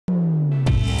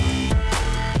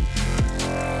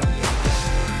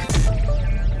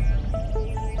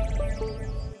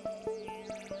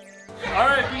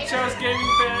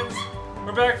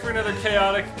back for another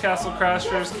chaotic Castle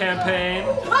Crashers campaign.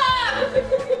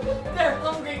 They're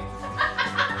hungry.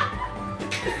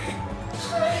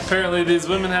 Apparently these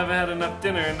women haven't had enough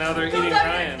dinner and now they're eating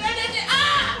Ryan.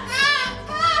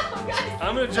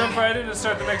 I'm gonna jump right in and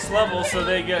start the next level so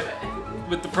they get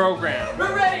with the program.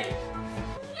 We're ready.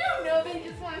 You know they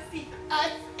just want to see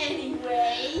us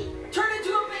anyway. Turn into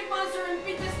a big monster and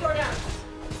beat this door down.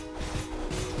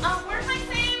 Where's my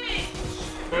sandwich?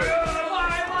 What?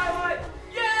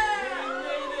 Yeah!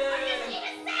 I just need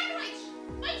a sandwich.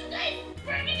 Why'd you guys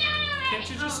burn it down already? Can't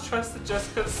you just trust that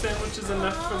Jessica's sandwich is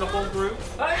enough for the whole group?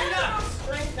 Enough!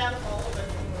 Strength out of all of us.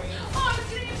 Oh, I was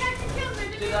gonna get back to kill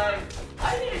them. Did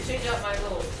I need to change out my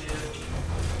little dude.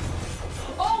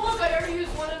 Oh look, I already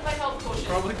used one of my health potions.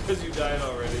 Probably because you died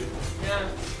already. Yeah.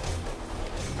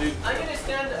 Dude. I'm gonna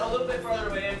stand a little bit farther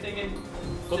away. I'm thinking.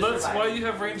 Well, that's why you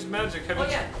have ranged magic. Have Oh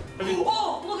you, yeah. have you,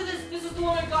 Oh, look at this. This is the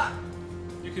one I got.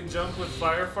 you can jump with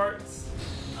fire farts.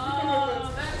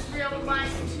 Oh, that's real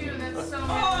life too. That's so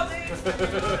Oh, nice.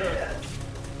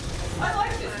 I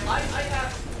like this. I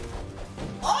have.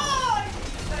 Oh,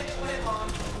 I didn't win, Mom.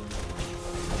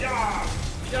 Yeah!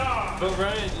 Yeah! But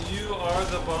Ryan, you are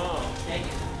the bomb. Dang it.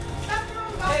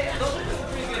 Hey, those are some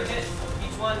pretty good hits.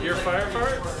 Each one. Your is fire like 3 or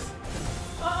farts?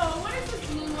 4. Uh-oh, what is this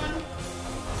blue one?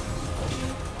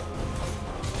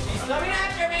 He's coming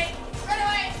after me. Run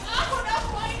away! Oh no,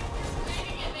 why? You're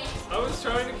shooting at me. I was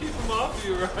trying to keep him off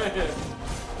you, Ryan.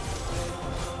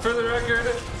 For the record,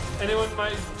 anyone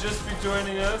might just be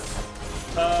joining us.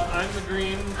 I'm the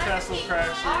green Castle pink I'm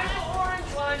Crasher. the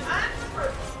orange one. I'm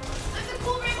the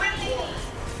cool red lady.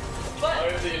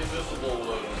 But the invisible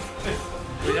one.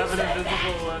 We have an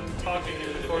invisible one talking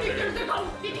in the corner. There's a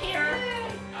ghost in here.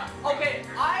 okay,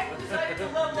 I decided to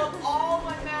level up all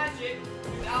my magic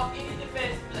without any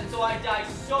defense, and so I died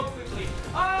so quickly.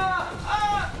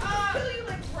 Kill you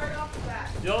like right off the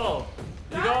bat. Y'all,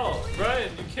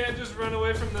 Ryan, you can't just run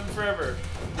away from them forever.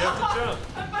 You have to jump.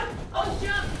 Oh,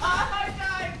 jump! I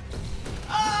died!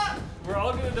 We're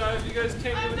all gonna die if you guys can't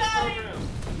get I'm in the dying. program.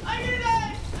 I'm gonna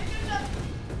die!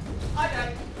 I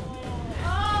died.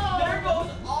 There goes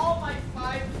all my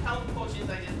 5 health potions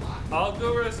I just lost. I'll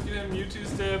go rescue him. You two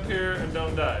stay up here and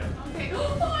don't die. Okay.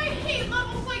 Oh, I hate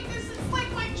levels like this. It's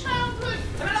like my childhood.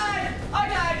 I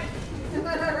died!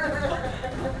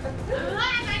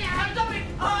 I'm jumping!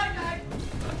 I died!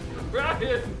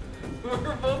 Ryan,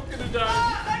 we're both gonna die.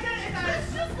 I died!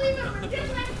 Let's just leave it. We're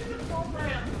getting back to the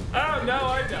program. Oh, now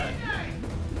I died.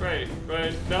 Right.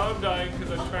 Now I'm dying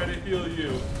because I'm trying to heal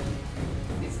you.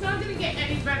 It's not gonna get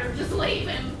any better. Just leave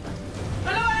him.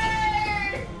 Run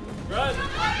away! Run!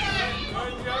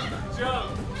 Ryan, you have to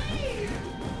jump.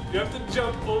 You have to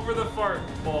jump over the fart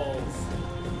balls.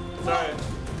 Sorry,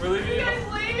 we're leaving You you.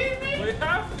 guys leaving me? We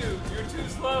have to. You're too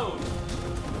slow.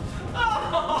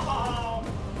 Oh!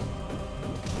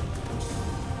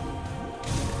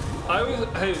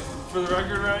 Hey, for the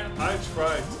record, Ryan, I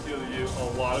tried to heal you a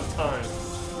lot of times.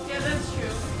 Yeah, that's true.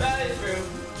 That is true.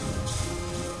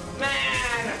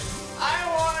 Man, I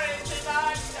wanted to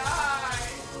not die.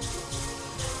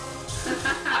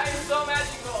 I'm so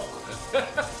magical.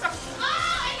 Oh,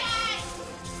 I died.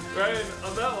 Ryan,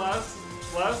 on that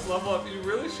last level up, you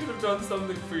really should have done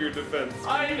something for your defense.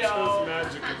 I You know. chose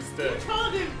magic You instead.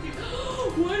 told him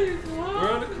to. What is wrong?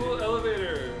 We're on a cool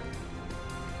elevator.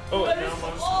 Oh, But now it's, I'm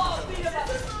on oh, a beat him up.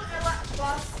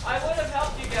 I would have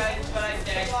helped you guys, but I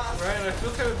did. Ryan, I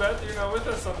feel kind of bad that you're not with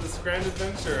us on this grand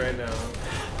adventure right now.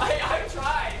 I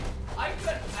tried. I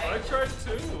tried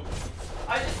too.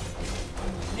 I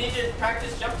just needed to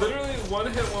practice jumping. Literally one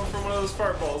hit one from one of those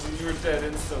fart balls and you were dead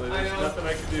instantly. I There's know. nothing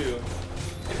I could do.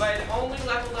 If I had only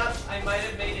leveled up, I might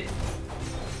have made it.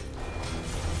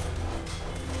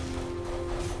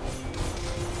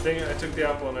 Dang it, I took the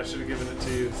apple and I should have given it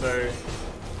to you. Sorry.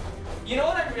 You know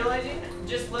what I'm realizing?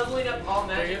 Just leveling up all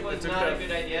magic Dang it, I was took not a that.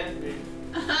 good idea.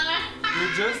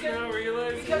 You're just now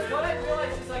realizing Because it? what I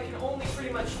realized is I can only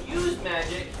pretty much use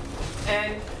magic,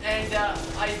 and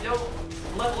I don't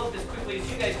level up as quickly as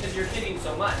you guys because you're hitting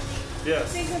so much.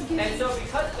 Yes. And so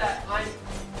because of that, I'm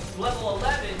level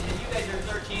 11 and you guys are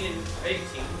 13 and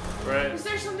 18. Right. Is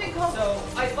there something called? So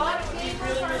I thought it would be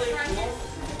really, really cool.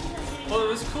 Well, it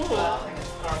was cool. I think it's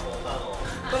carpal tunnel.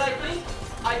 But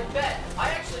I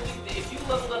actually think that if you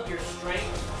leveled up your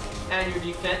strength and your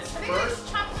defense I think first,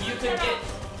 it's chopped you liver could get off.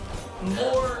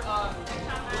 more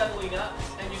leveling up,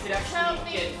 and you could Help actually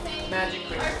me, get save magic me.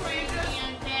 quicker.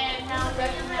 I'm dead.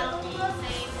 Help me,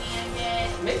 save me, I'm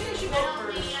dead. Maybe I should go Help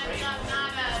for me, I'm strength.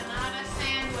 not a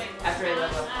sandwich. After I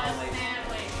level up Not all a my-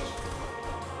 sandwich.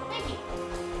 Thank you.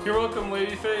 You're welcome,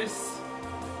 Ladyface.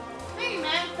 Hey,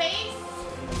 man, face.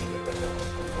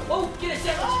 Oh, get a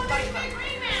sandwich. Oh, Bite, there's a bite.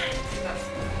 green man.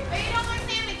 But you don't want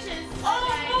sandwiches.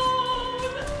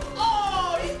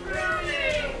 Oh, he threw me.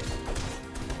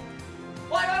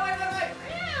 Why?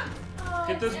 Oh,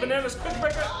 Get those bananas quick,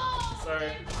 Becca. Oh,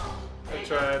 Sorry. oh. I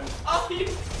tried. Oh, you.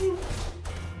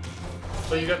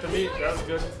 But you got the meat. That was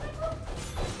good.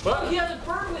 Oh, he But has a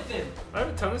bird with him. I have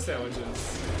a ton of sandwiches.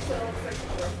 So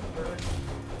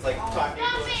It's like talking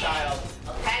to a child.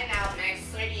 Okay, now, Max,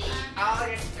 sweetie, all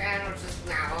your sandwiches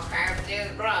now have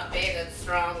this grow big and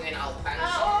strong and open.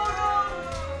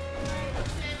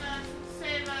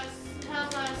 Save us,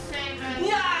 help us, save us.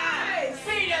 Yeah!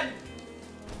 Feed him!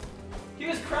 He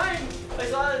was crying. I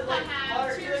saw it like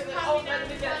water. He was like, oh, that's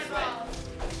the death sweat.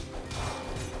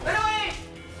 Run away!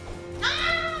 Oh,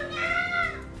 no!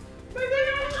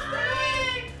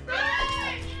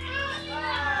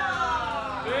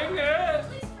 Dang it!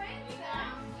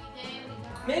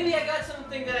 Maybe I got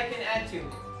something that I can add to.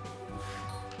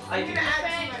 I can I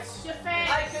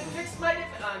can fix my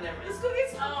Oh, never. Let's go get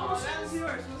some Oh, potions. that was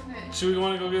yours, wasn't it? Should we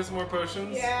want to go get some more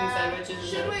potions? Yeah. Sandwiches.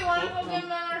 Should we want to go get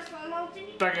our small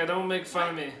monkey? Becca, don't make fun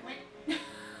of me.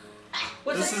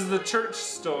 What's This is the church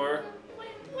store.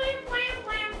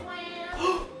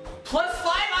 +5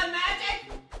 on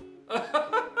magic?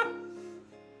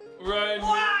 Ryan.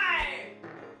 Why?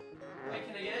 Wait,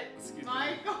 can I get it? Excuse me.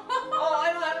 Michael. Oh,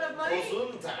 I don't have enough money.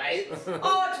 Gesundheit.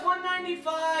 Oh, it's 195.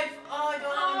 Oh, I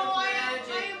don't have enough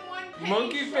magic. am one penny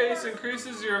Monkey face short.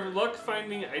 increases your luck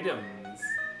finding items.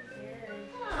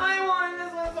 I wanted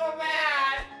this one so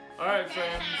bad. Alright, Can't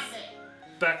friends. have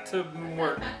it. Back to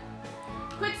work.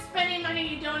 Quit spending money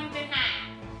you don't even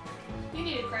have. You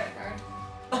need a credit card.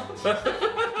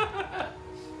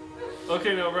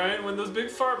 Okay, now Ryan, when those big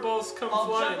fart balls come I'll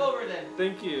flying, jump over them.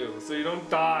 thank you, so you don't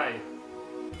die.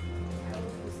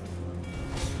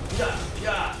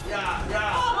 Yeah.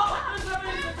 Oh, there's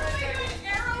somebody in the credit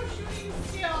Arrow shooting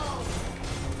skills.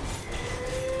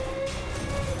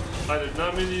 I did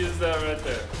not mean to use that right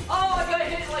there. Oh, I gotta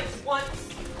hit it like once.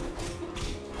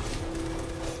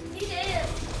 He did.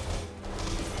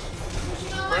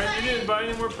 Ryan, you didn't buy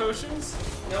any more potions?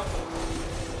 Nope.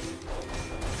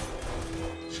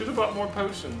 Should have bought more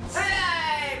potions.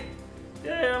 Hey!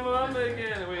 Yay, I'm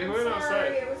again. Wait, who went Sorry,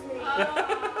 outside? it was me.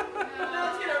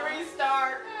 Now it's gonna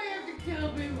restart. I have to kill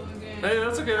people again. Hey,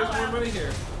 that's okay, there's more money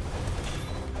here.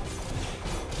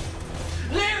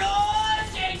 Leroy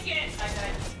Jenkins! I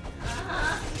died.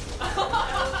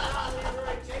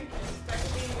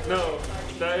 No,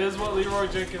 that is what Leroy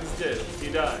Jenkins did. He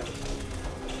died.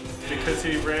 Because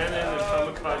he ran in and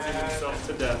kamikazed himself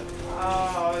to death.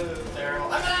 Oh, this is terrible.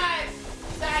 I'm alive!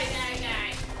 Die.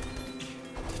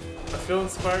 I feel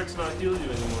inspired to not heal you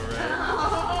anymore, Ryan.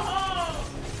 Oh.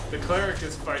 The cleric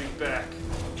is fighting back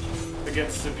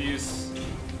against abuse.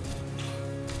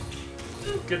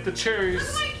 Get the cherries. Look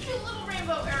at my cute little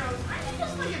rainbow arrows. Aren't they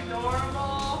just like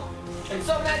adorable? It's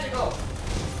so magical.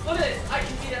 Look at this. I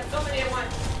can beat up so many at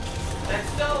once. I'm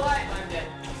still alive. I'm dead.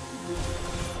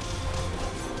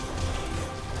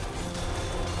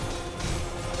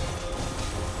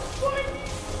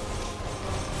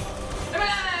 I'm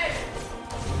alive!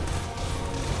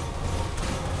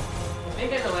 I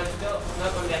think I'm alive still.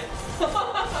 Nope, I'm dead.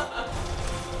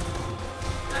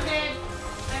 I'm dead.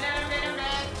 I'm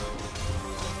dead.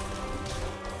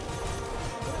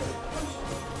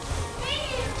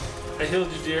 I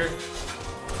healed you, dear.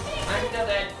 I'm still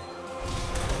dead.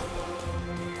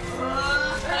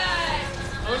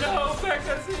 Oh no,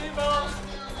 Becca's evil!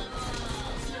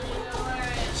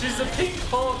 She's a pink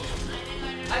Hulk!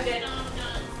 I'm dead.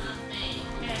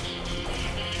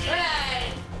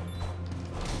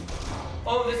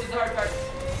 Oh, this is the hard part.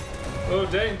 Oh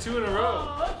dang, 2 in a row.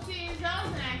 Oh, oopsies, that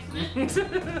was an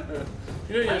accident.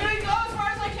 You know, I'm you gonna go as far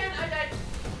as I can. I'm dead.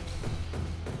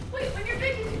 Wait, when you're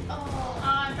big, you can... Oh,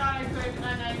 I thought I could,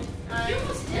 and I... You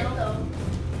almost did, though.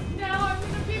 Now I'm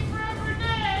gonna be forever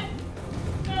dead.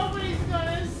 Nobody's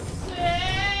gonna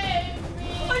save me.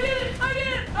 I did it! I did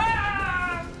it!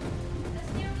 Ah! Let's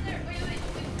stay over there. Wait.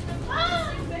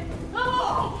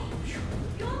 Oh!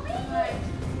 You want me?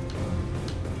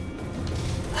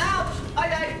 Ouch! I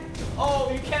died. Oh,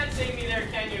 you can't save me there,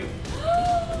 can you?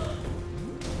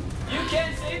 You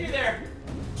can't save me there.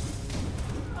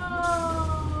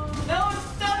 Oh. No,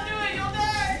 don't do it. You'll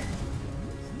die.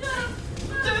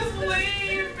 Just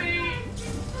leave me.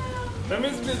 that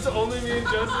means it's only me and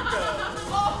Jessica.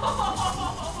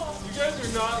 Oh! You guys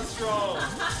are not strong.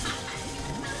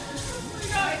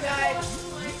 I died.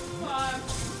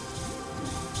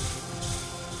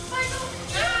 Michael,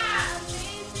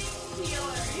 amazing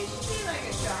healer. You should be like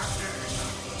a doctor or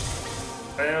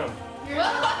something. I am. You're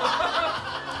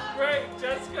Right,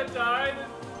 Jessica died.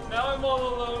 Now I'm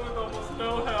all alone with almost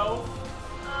no health.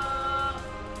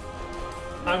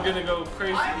 I'm gonna go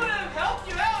crazy. I would have helped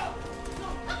you out.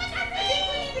 I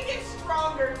think we need to get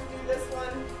stronger to do this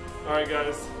one. Alright,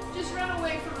 guys. Just run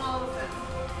away from all of them.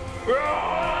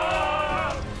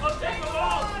 I'll take them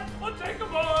all! I'll take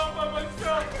them all out by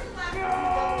myself!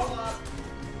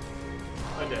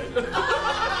 I'm dead.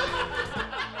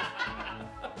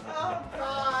 Oh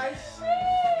gosh. I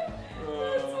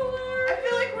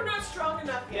feel like we're not strong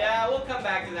enough yet. Yeah, we'll come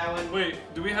back to that one. Wait,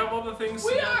 do we have all the things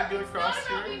We to are. get It's across not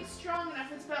about here? being strong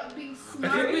enough. It's about being I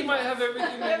smart. think we might have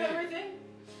everything We we have need. everything?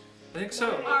 I think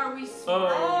so. Are we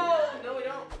smart? Oh, Oh, no, we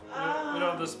don't. we don't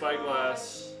have the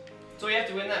spyglass. So we have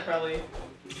to win that probably.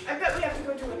 I bet we have to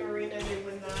go to an arena to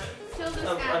win that. Kill this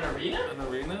An guy. arena? An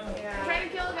arena? I'm Yeah. trying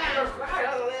to kill a guy. Right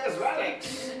on this,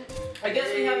 Alex. I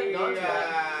guess we haven't gone to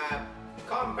that.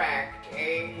 Compact, a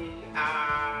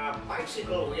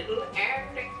bicycle wheel,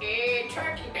 and a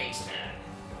turkey baster.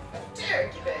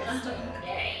 Turkey bastard.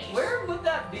 Yes. Where would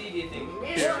that be, do you think?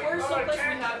 Where's some place we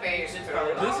have base? It's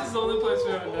probably This is the only place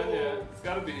we haven't done yet. It's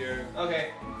gotta be here.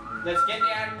 Okay, let's get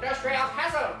the Industrial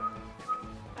castle.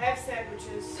 I have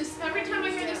sandwiches. Just every time I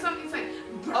hear this song, it's like.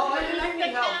 Oh, I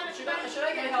need help. Should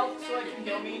I get help so I can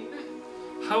heal me?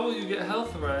 How will you get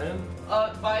health, Ryan?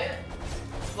 Buy it.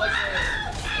 Like,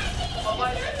 I'll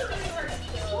buy it.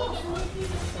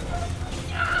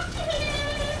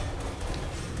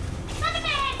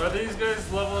 Are these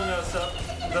guys leveling us up,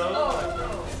 though?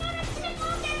 Oh,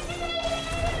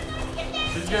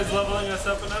 These guys leveling us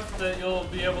up enough that you'll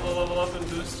be able to level up and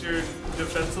boost your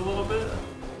defense a little bit?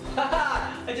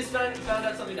 Haha! I just found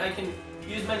out something. I can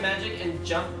use my magic and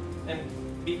jump and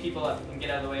beat people up and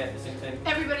get out of the way at the same time.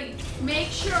 Everybody, make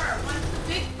sure once the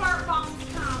big fart bombs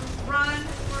come, run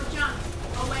or jump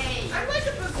away. I'm like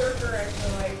a berserker, I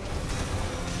feel like.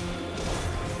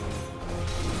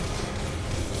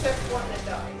 Except one that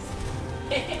dies.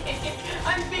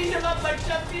 I'm beating him up by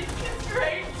jumping. It's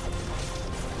great.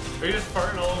 Are you just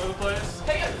farting all over the place?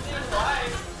 Hey, I'm seeing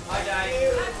live. I died.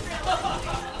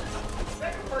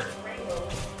 Becca first rainbow.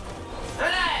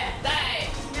 Die!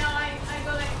 No, I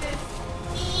go like this.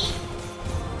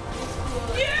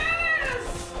 Yes!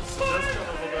 So that's gonna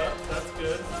hold up. That's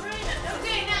good.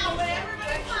 Okay, now when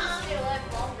everybody comes.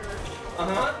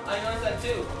 I noticed that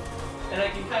too. And I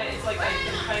can kind of, it's like I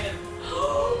can kind of.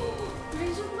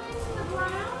 Razor blades in the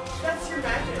ground? That's your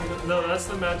magic. No, that's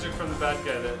the magic from the bad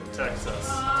guy that attacks us.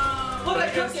 Look, I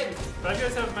Bad took guys, him! bad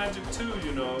guys have magic too,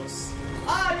 you know.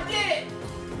 Ah, you did it!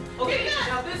 Okay,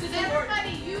 now this is important.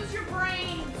 Everybody, use your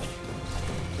brains.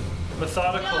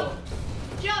 Methodical.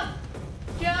 Jump!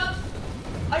 Jump!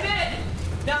 I did it!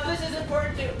 Now this is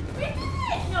important too. We did it!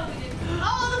 No, we didn't.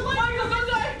 Oh, the one Michael, don't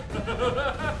die!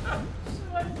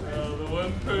 Oh, the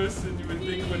one person you would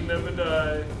think would never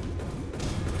die.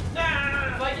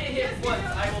 If I get hit once,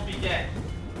 I will be dead.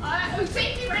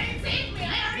 Save me, Rain, save me! I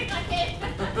already got hit!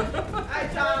 I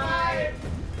died.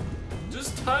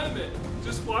 Just time it.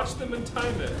 Just watch them and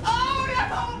time it. Oh no!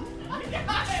 I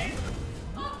died!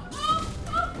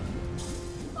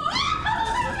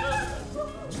 You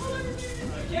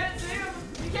can't save him!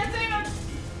 You can't save him!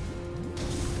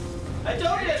 I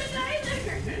told you!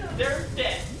 They're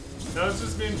dead. Now it's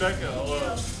just me and Becca. Hello.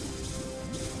 I'm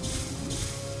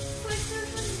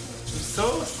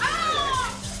so sad.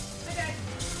 Ah! I died.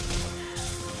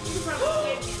 You can probably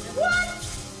save me in this. What?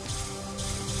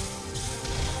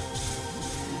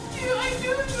 I knew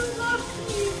you loved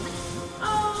me.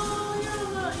 Oh, you're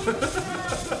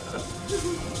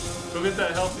Go get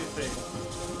that healthy thing.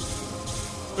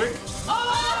 Quick. Oh!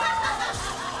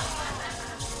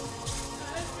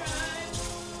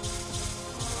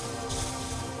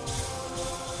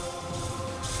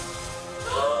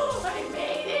 I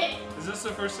made it! Is this the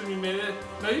first time you made it?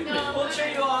 No, you made We'll it.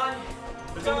 cheer you on.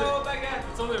 It's Go, only, Becca.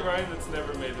 it's only Ryan that's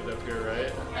never made it up here,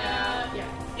 right? Yeah.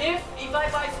 If I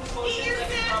buy some potions, I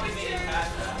can probably make it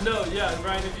past that. No, yeah,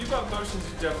 Ryan, if you bought potions,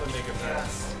 you definitely make it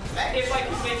past. If I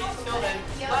can make it till then.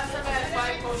 Last time I had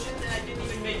 5 potions and I didn't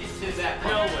even make it to that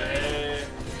No point. way.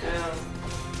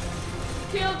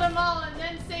 Kill them all and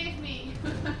then save me.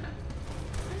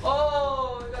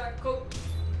 Oh, we got cooked.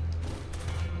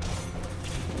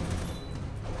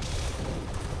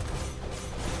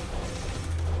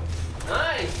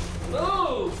 Nice!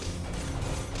 Move!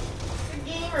 The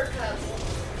gamer couple.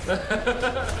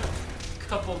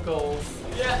 Couple goals.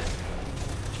 Yeah.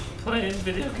 Playing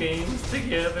video games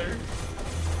together.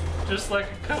 Just like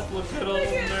a couple of good old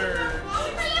nerds.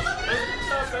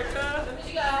 What's up, Becca?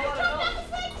 You got a lot of help.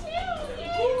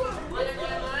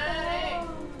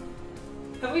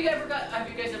 Have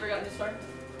you guys ever gotten this far?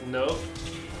 Nope.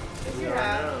 If We you are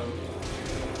have. now.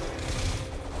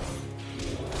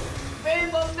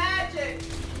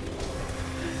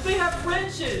 They have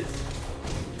wrenches.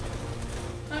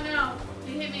 Oh no,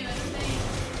 you hit me with a thing.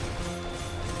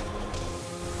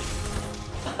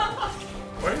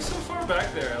 Why are you so far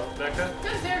back there, Becca?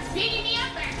 Because they're beating me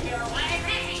up back here. Why are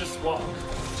they? Just walk.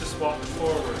 Just walk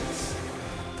forwards.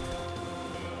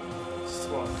 Just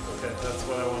walk. Okay, that's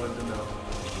what I wanted to know.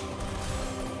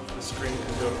 The screen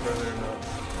can go further or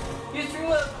not. You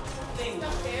threw a thing.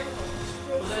 Stuffed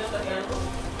animal. Was that a stuffed animal?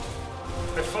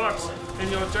 I fought in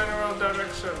your general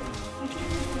direction.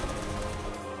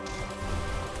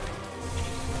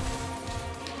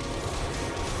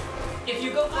 If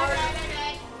you go far enough,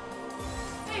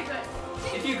 Hey, but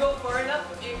if you go far enough,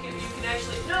 you can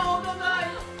actually. No, don't die.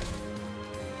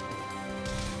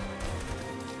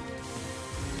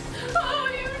 oh,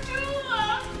 you do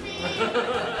love me.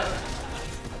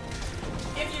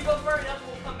 If you go far enough,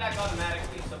 we'll come back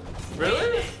automatically. So.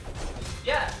 Really?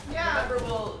 Yeah. Yeah.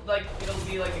 Remember, it'll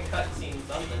be like a cutscene,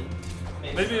 something.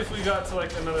 Maybe if we got to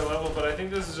like another level, but I think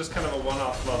this is just kind of a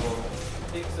one-off level.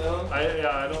 Think so? I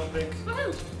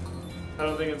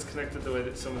don't think it's connected the way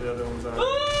that some of the other ones are.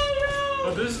 Oh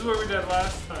But this is where we did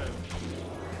last time.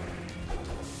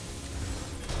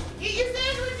 Eat your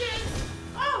sandwiches.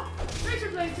 Oh, razor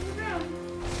blades in the ground.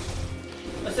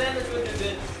 no! A sandwich would do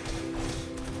good.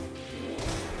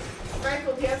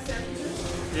 Michael, do you have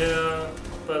sandwiches? Yeah,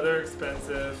 but they're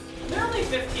expensive. They're only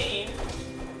 15.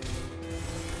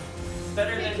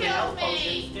 Better He than the killed health me.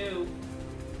 potions too.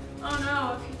 Oh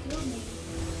no, if you killed me.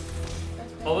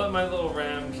 That's bad. I'll let my little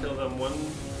ram kill them one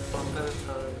bump at a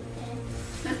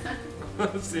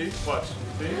time. See? Watch.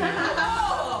 See?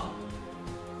 Oh!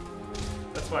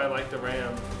 That's why I like the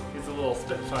ram. He's a little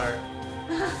spitfire.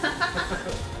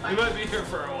 He might be here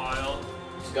for a while.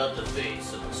 He's got the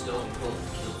face of a stone cold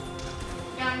killer.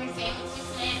 Got any sandwiches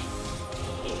left?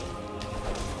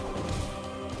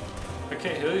 I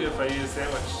can't heal you if I eat a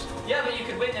sandwich. Yeah, but you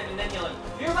could win them and then you're like,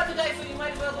 you're about to die, so you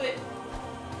might as well do it.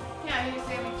 Yeah, eat a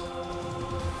sandwich.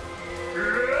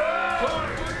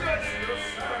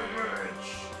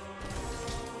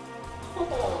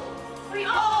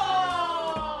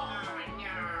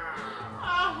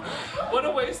 What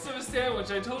a waste of a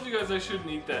sandwich. I told you guys I shouldn't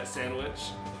eat that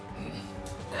sandwich.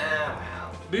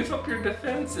 Ah, Beef up your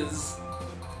defenses.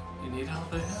 You need all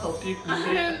the help you I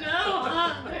can don't know,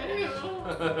 I do.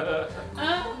 get.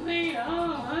 I need all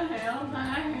the help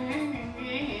I can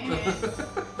get.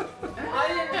 I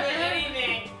didn't get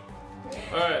anything.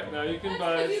 Alright, now you can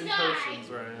buy That's 'cause some you died. potions,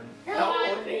 Ryan.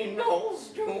 Nobody knows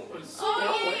stupid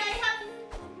Oh, yay, I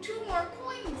have 2 more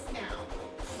coins now.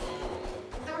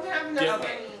 Don't have enough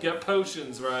money. Get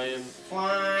potions, Ryan.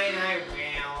 Fine, I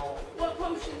will. What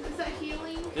potions? Is that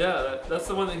healing? Yeah, that's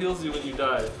the one that heals you when you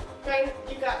die. Right,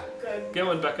 you got good. Get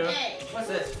one, Becca. Hey, What's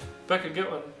this? Becca, get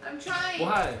one. I'm trying.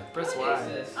 Why? Press What Y. is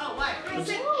this? Oh, what? I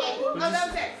said, Oh, oh, that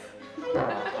was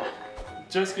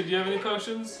it. Jessica, do you have any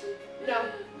potions? No,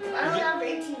 I don't have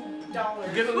 $18.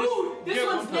 Get at least, Ooh, this get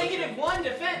one's one potion. -1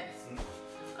 defense.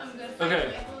 I'm gonna find Okay.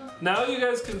 Michael. Now you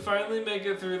guys can finally make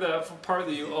it through that part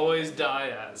that you always die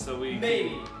at, so we Maybe.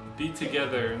 can be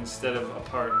together instead of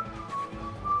apart.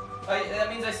 That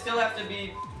means I still have to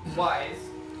be wise.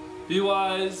 Be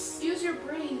wise. Use your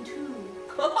brain too.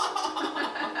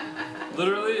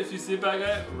 Literally, if you see a bad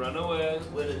guy, run away.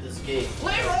 Where did this game?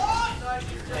 Leroy!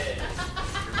 Your head,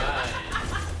 your mind,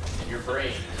 and your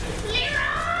brain.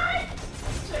 Leroy!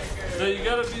 No, you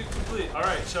gotta be complete. All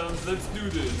right, chums, let's do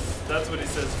this. That's what he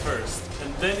says first,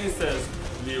 and then he says,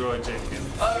 Leroy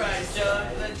Jenkins. Alright, John,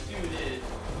 let's do this.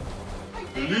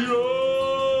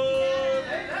 Leroy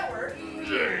Hey, that worked.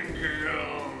 Jenkins.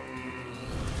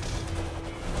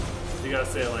 You gotta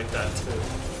say it like that too.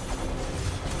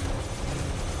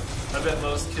 I bet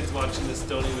most kids watching this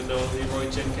don't even know what Leroy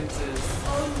Jenkins is.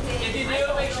 If you do,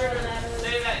 make sure to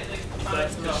say that in the That's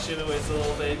comments below. because Shinaway's a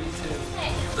little baby too.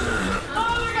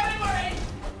 Oh, we got him already!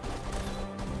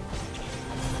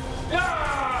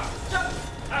 Ah! Jump!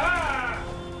 Ah!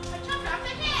 I chopped off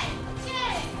the head!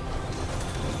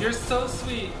 Yay! You're so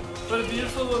sweet. What a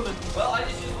beautiful woman. Well, I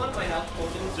just used one of my health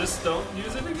potions. Just don't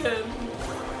use it again.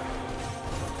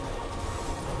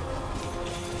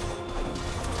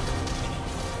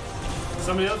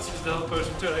 Somebody else used the health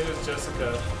potion too. I think it was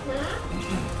Jessica.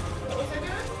 What was I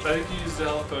doing? I think you used the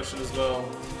health potion as well.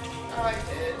 Oh, I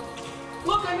did.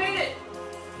 Look, I made it!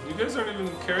 You guys aren't even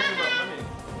caring about money.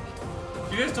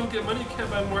 If you guys don't get money, you can't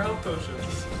buy more health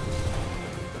potions.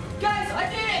 Guys, I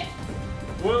did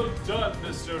it! Well done,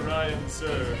 Mr. Ryan,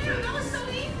 sir. That was so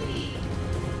easy!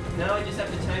 Now I just have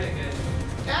to time it good.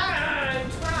 I'm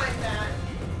trying that.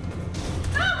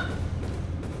 Ah!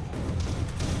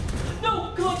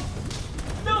 No, come on!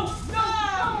 No! No! Oh,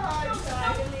 I No!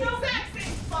 died in the No! exact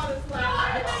same spot as No,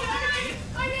 last I'm time.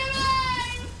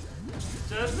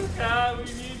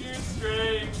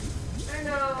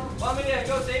 can't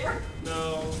go save her?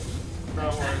 No,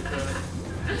 not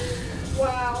worth it.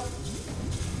 Wow.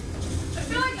 I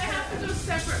feel like I have to go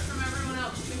separate from everyone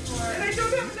else before. And I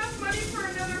don't have enough money for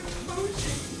another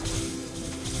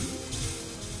potion.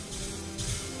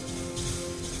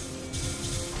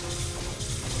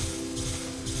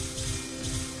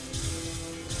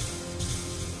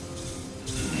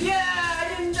 Yeah,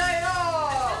 I didn't die at all.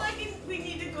 I feel like we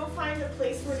need to go find a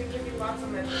place where to give you lots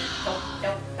of money. Help,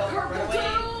 run Carpal away.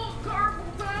 tunnel!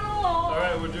 Carpal tunnel!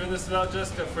 Alright, we're doing this without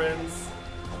Jessica, friends.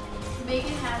 Make it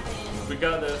happen. We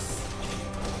got this.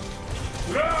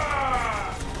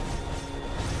 Rah!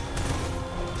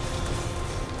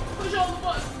 Push all the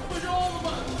buttons! Push all the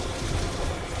buttons!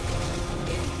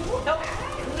 Help!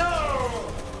 No!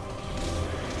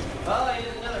 Oh, I need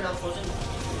another health potion.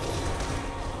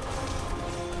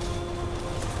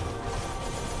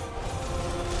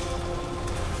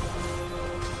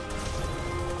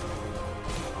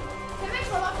 Can I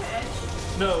fall off the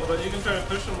edge? No, but you can try to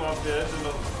push them off the edge and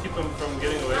it'll keep them from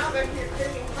getting away. Now they're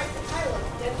creating quite the pile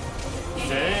of dead.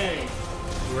 Dang.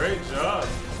 Great job.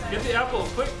 Get the apple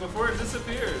quick before it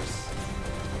disappears.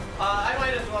 I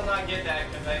might as well not get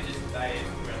that because I just died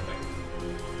real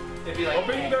quick. It'd be like, I'll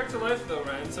bring you back to life though,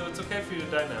 Ryan, so it's okay for you to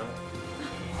die now.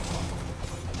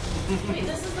 Wait,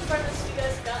 this is the part that you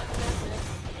guys got missing.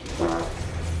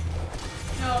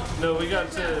 No. No, we got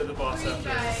to the boss Green after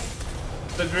guy. this.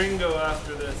 The gringo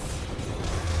after this.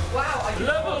 wow, I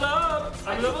Level up!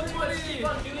 I'm level pretty much 20! keep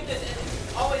on doing this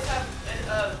and always have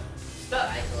stuff.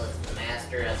 Michael is the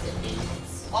master of the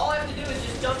dudes. All I have to do is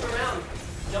just jump around.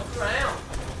 Jump around.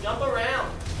 Jump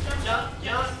around. Jump.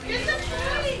 Get the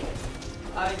point!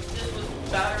 I just was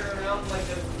battered around like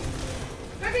a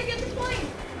Becca, get the point!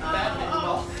 badminton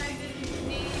ball. I didn't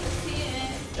need to see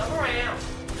it. Jump around.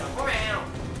 Jump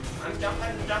around. I'm jumping,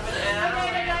 and I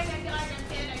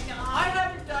I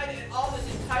haven't died at all this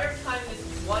entire time. This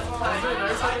one time. I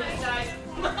haven't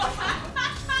died.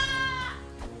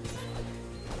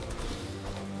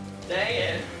 Dang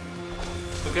it.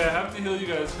 Okay, I have to heal you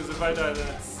guys because if I die then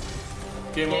it's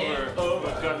game over. over.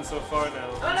 We've gotten so far now.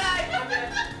 Oh, no, I'm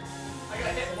dead. I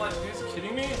got hit once. Are you guys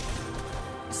kidding me?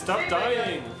 Stop Hey,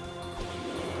 dying!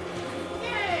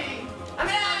 Yay! I'm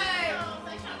alive. Oh,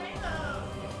 I got rainbow.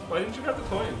 Why didn't you grab the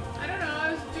coin? I don't know,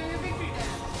 I was doing a victory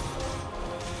dance.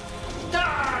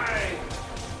 Die!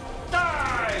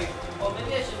 Die! Well,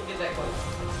 maybe I shouldn't get that close.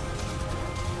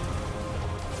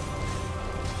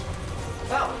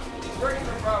 Wow, he's working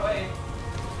from far away.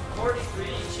 43,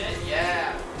 shit,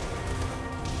 yeah.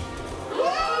 Woo!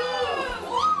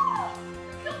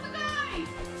 Kill the guy!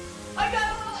 I got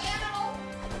a little animal!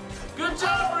 Good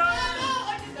job, Ryan! No,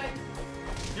 I just died.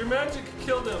 Your magic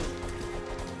killed him.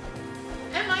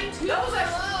 And mine too. That was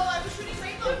Hello, I was shooting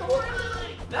rainbow before.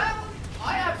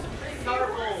 I have some pretty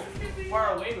powerful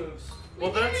far away moves. Well,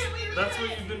 We did that's it, we did that's it. what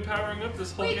you've been powering up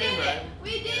this whole We game, did right? it!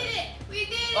 We did it! We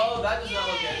did it! Oh, that does not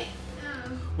look Yay! good.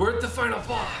 We're at the final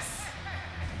boss.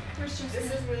 Where's This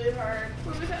Jessica? is really hard.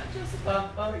 Where was that Jessica?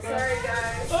 Sorry,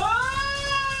 guys. Ah!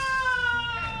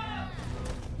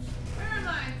 Where am I?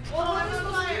 Well, Oh, I I'm was on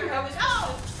supposed to fire. do- I was-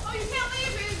 Oh! Oh, you can't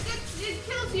leave. It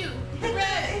kills you. Hit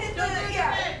Red. the, Don't go to yeah,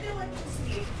 red. hit the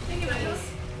electricity. Think about it. Hit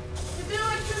the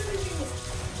electricity thingies.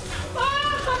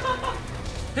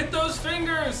 Hit those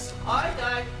fingers. I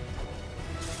died.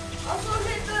 Also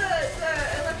hit the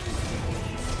electricity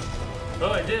thingies.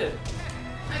 Oh, I did.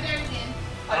 I died again.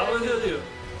 I will heal you.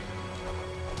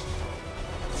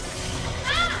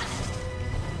 Ah!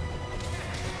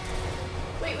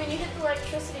 Wait, when you hit the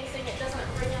electricity thing, it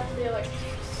doesn't bring up the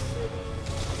electricity.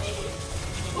 Maybe.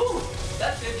 Ooh,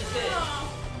 that's good to hit. Oh.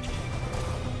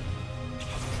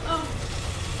 Oh.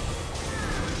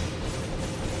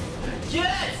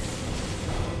 Yes!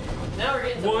 Now we're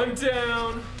getting One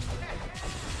down.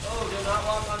 Oh, do not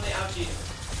walk on the ouchies.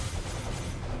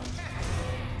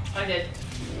 I did.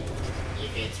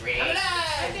 If it's red, I'm alive!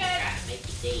 I gotta make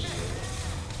it day.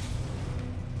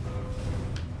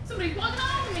 Somebody's walking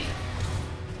on me.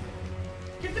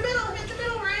 Hit the middle,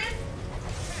 Ryan.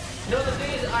 No, the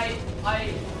thing is, I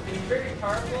am very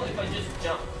powerful if I just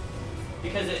jump.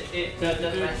 Because it does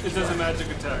magic. It does a magic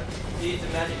attack. It's a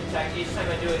magic attack. Each time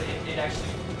I do it, it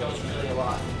actually goes really a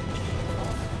lot.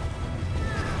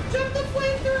 Jump the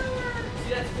flamethrower. See,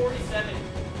 that's 47.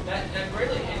 That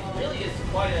really, it really is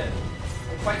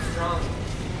quite strong.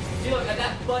 See, look, I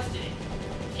got busted.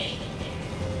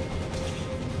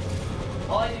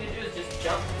 All I need to do is just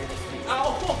jump through this thing.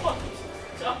 Oh!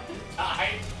 Jump and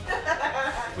die.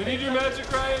 We need your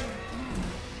magic, Ryan.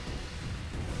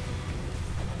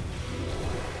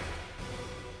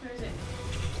 Where is it?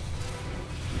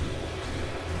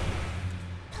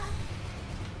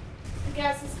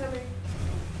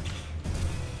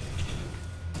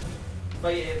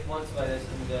 But you hit once by this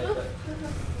and good.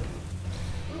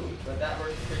 But that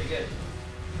works pretty good.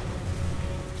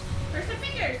 Where's the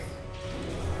fingers?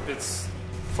 It's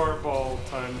fart ball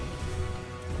time.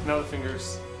 Now the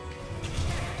fingers.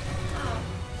 Oh.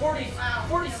 40, Wow.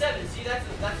 47. See, that's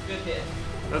a good hit.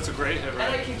 That's a great hit, And I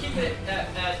right? can keep it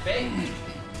at bay.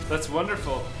 That's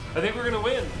wonderful. I think we're gonna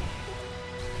win.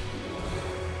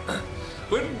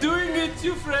 We're doing it,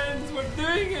 you friends. We're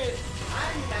doing it.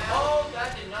 I'm mad. Oh,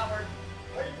 that did not work.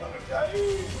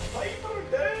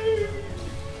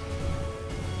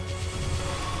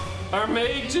 Our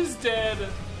mage is dead.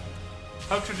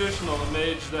 How traditional, a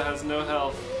mage that has no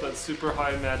health but super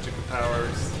high magic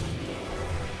powers.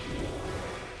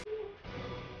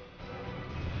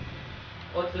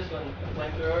 What's this one? A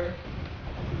flamethrower?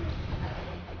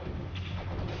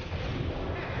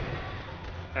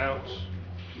 Ouch.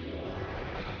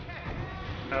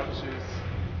 Ouchies.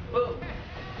 Boom.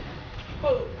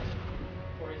 Boom.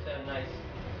 47, nice.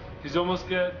 He's almost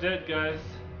dead, guys.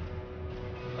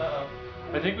 Uh-oh.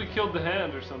 I think we killed the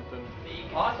hand or something.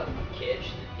 The awesome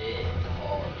catch the dead.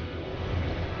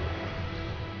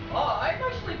 Oh, I'm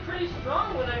actually pretty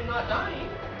strong when I'm not dying.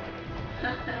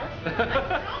 I'm strong,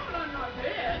 but I'm not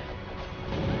dead.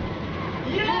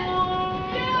 Yes!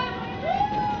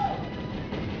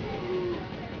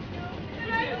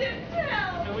 And I didn't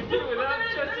tell. And we did it without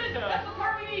That's Jessica. the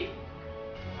part we need.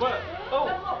 What? Oh,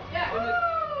 Level, yeah.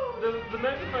 the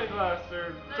magnifying glass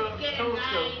or Let's get him, telescope.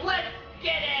 guys. Let's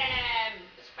get him!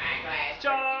 Spyglass.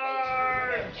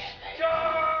 Charge!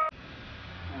 Charge!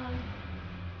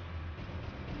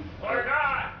 Or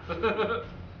not!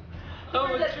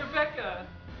 Oh, it's Rebecca.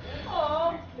 Aw.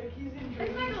 Like he's in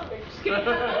dreams. Just kidding.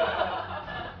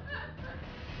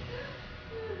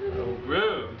 Oh,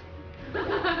 rude.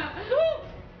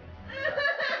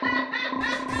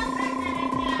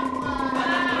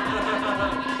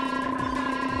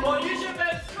 Well, you should have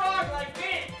been strong like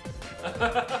me. I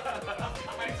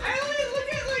only look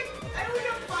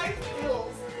at 5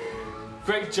 skills.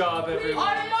 Great job, everyone.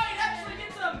 I might actually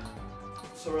get some.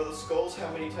 So are the skulls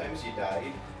how many times you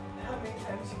died? How many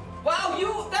times you... Wow,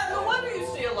 no wonder you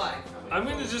stay alive. I'm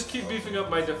gonna just keep beefing up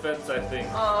my defense, I think.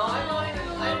 I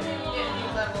didn't get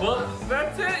any level. Well,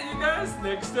 that's it, you guys.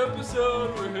 Next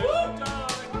episode, we're hitting the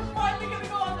dog. We're finally gonna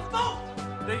go on the boat.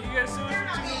 Thank you guys so much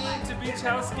for tuning in to Beach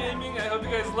House Gaming. I hope you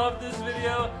guys loved this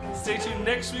video. Stay tuned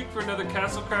next week for another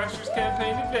Castle Crashers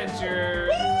campaign adventure.